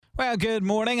Well, good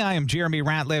morning. I am Jeremy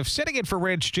Ratliff, sitting in for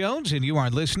Rich Jones, and you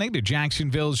are listening to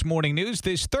Jacksonville's Morning News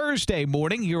this Thursday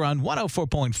morning here on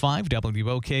 104.5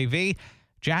 WOKV,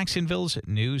 Jacksonville's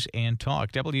News and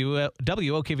Talk.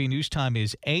 WOKV News Time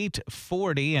is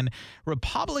 8:40, and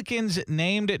Republicans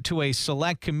named to a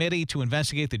select committee to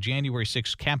investigate the January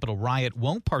 6th Capitol riot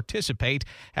won't participate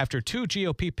after two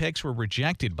GOP picks were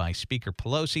rejected by Speaker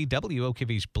Pelosi.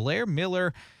 WOKV's Blair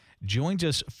Miller joins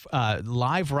us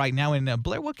live right now. And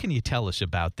Blair, what can you tell us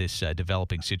about this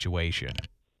developing situation?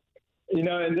 You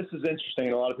know, and this is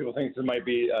interesting. A lot of people think this might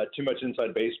be too much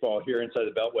inside baseball here inside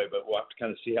the Beltway, but we'll have to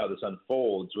kind of see how this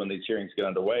unfolds when these hearings get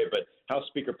underway. But House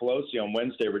Speaker Pelosi on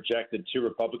Wednesday rejected two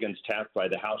Republicans tapped by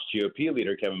the House GOP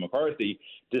leader, Kevin McCarthy,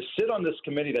 to sit on this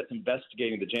committee that's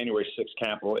investigating the January 6th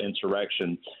Capitol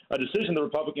insurrection, a decision the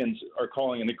Republicans are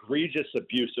calling an egregious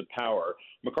abuse of power.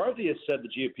 McCarthy has said the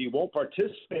GOP won't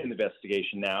participate in the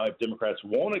investigation now if Democrats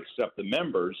won't accept the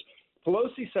members.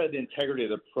 Pelosi cited the integrity of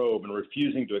the probe and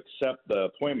refusing to accept the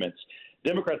appointments.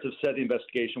 Democrats have said the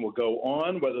investigation will go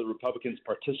on whether the Republicans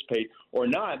participate or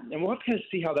not, and we'll have to kind of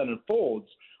see how that unfolds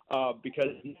because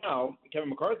now Kevin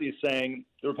McCarthy is saying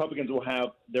the Republicans will have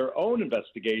their own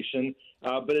investigation,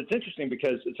 but it's interesting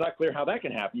because it's not clear how that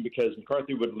can happen because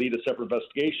McCarthy would lead a separate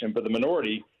investigation, but the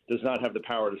minority does not have the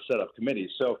power to set up committees.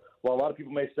 So while a lot of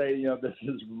people may say, you know, this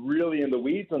is really in the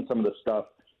weeds on some of this stuff,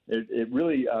 it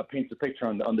really paints a picture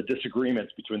on the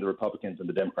disagreements between the Republicans and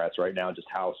the Democrats right now, just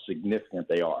how significant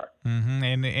they are.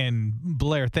 Mm-hmm. And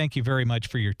Blair, thank you very much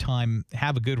for your time.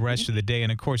 Have a good rest of the day.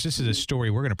 And, of course, this is a story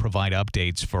we're going to provide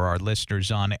updates for our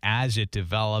listeners on as it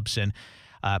develops and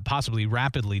possibly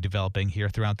rapidly developing here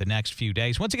throughout the next few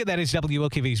days. Once again, that is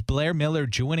WOKV's Blair Miller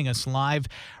joining us live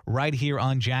right here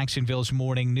on Jacksonville's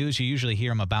Morning News. You usually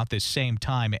hear him about this same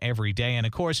time every day. And,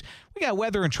 of course, we got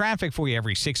weather and traffic for you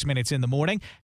every 6 minutes in the morning.